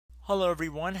Hello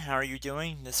everyone, how are you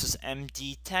doing? This is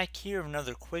MD Tech here with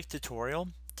another quick tutorial.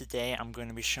 Today I'm going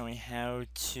to be showing how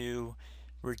to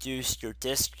reduce your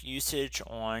disk usage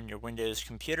on your Windows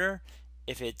computer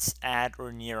if it's at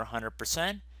or near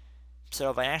 100%.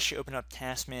 So if I actually open up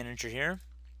Task Manager here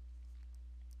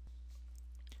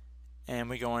and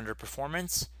we go under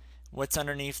Performance, what's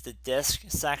underneath the disk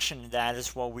section, that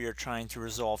is what we are trying to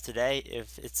resolve today.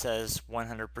 If it says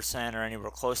 100% or anywhere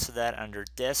close to that under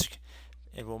disk,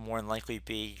 it will more than likely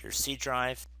be your C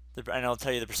drive, and I'll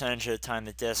tell you the percentage of the time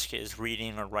the disk is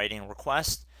reading or writing a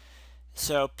request.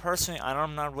 So personally,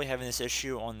 I'm not really having this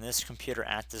issue on this computer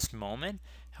at this moment.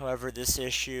 However, this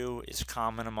issue is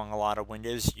common among a lot of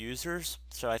Windows users,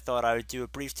 so I thought I would do a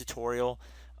brief tutorial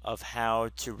of how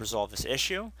to resolve this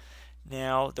issue.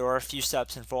 Now, there are a few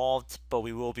steps involved, but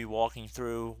we will be walking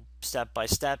through step by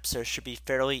step, so it should be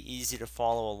fairly easy to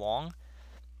follow along.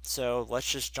 So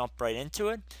let's just jump right into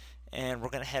it. And we're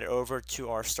going to head over to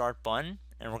our start button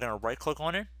and we're going to right click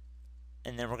on it,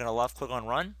 and then we're going to left click on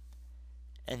run,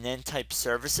 and then type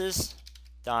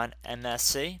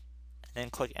services.msc and then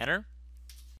click enter.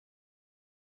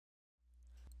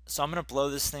 So I'm going to blow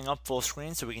this thing up full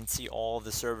screen so we can see all of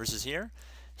the services here.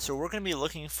 So we're going to be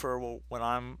looking for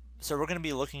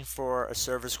a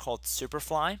service called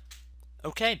Superfly.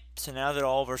 Okay, so now that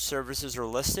all of our services are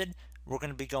listed, we're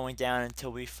going to be going down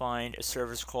until we find a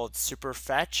service called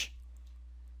Superfetch.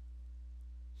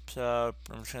 So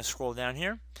I'm just going to scroll down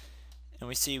here, and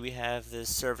we see we have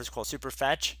this service called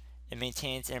Superfetch. It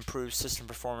maintains and improves system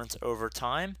performance over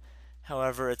time.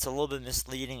 However, it's a little bit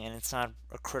misleading and it's not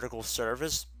a critical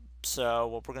service. So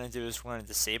what we're going to do is we're going to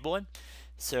disable it.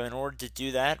 So in order to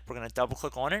do that, we're going to double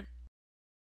click on it,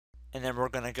 and then we're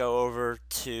going to go over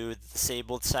to the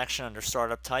disabled section under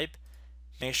startup type.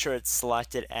 Make sure it's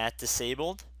selected at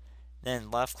disabled,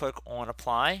 then left click on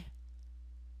apply,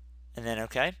 and then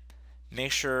OK.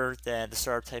 Make sure that the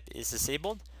startup type is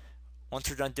disabled. Once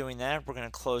we're done doing that, we're going to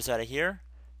close out of here.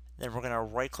 Then we're going to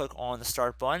right click on the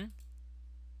start button.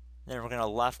 Then we're going to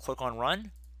left click on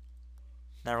run.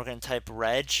 Now we're going to type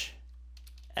regedit.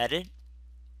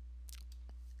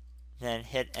 Then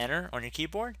hit enter on your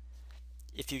keyboard.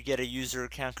 If you get a user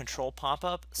account control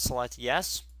pop-up, select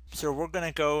yes. So we're going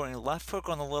to go and left click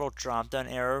on the little drop down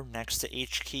arrow next to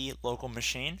H key local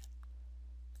machine.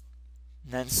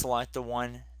 And then select the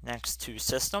one next to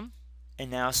system, and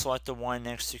now select the one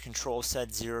next to control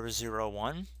set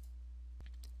 001.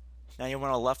 Now you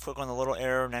want to left click on the little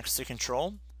arrow next to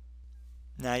control.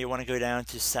 Now you want to go down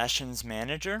to sessions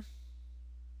manager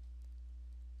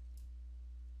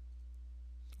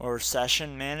or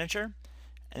session manager,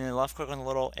 and then left click on the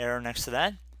little arrow next to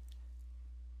that.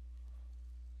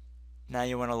 Now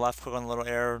you want to left click on the little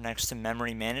arrow next to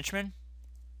memory management.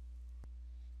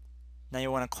 Now you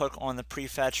want to click on the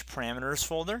prefetch parameters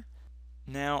folder.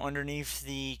 Now underneath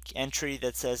the entry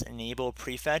that says enable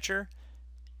prefetcher,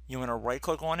 you want to right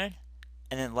click on it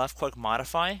and then left click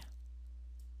modify.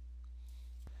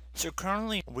 So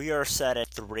currently we are set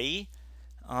at 3.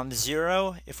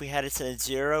 0, if we had it set at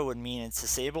 0, would mean it's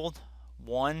disabled.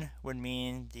 1 would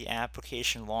mean the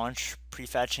application launch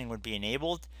prefetching would be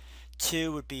enabled.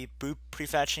 2 would be boot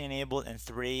prefetching enabled, and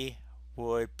 3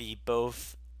 would be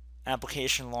both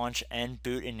application launch and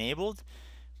boot enabled,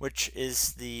 which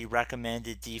is the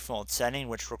recommended default setting,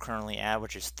 which we're currently at,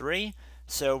 which is 3.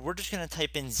 So we're just going to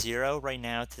type in 0 right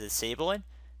now to disable it,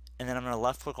 and then I'm going to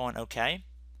left click on OK.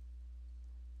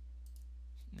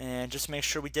 And just make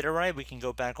sure we did it right, we can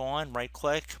go back on, right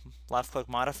click, left click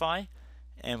modify,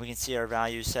 and we can see our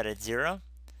value set at 0. At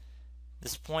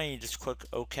this point you just click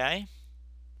OK,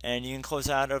 and you can close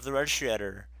out of the registry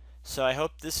editor. So I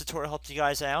hope this tutorial helped you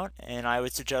guys out, and I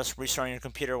would suggest restarting your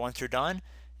computer once you're done,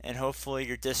 and hopefully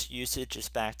your disk usage is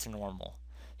back to normal.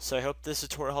 So I hope this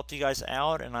tutorial helped you guys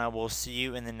out, and I will see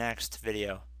you in the next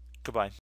video. Goodbye.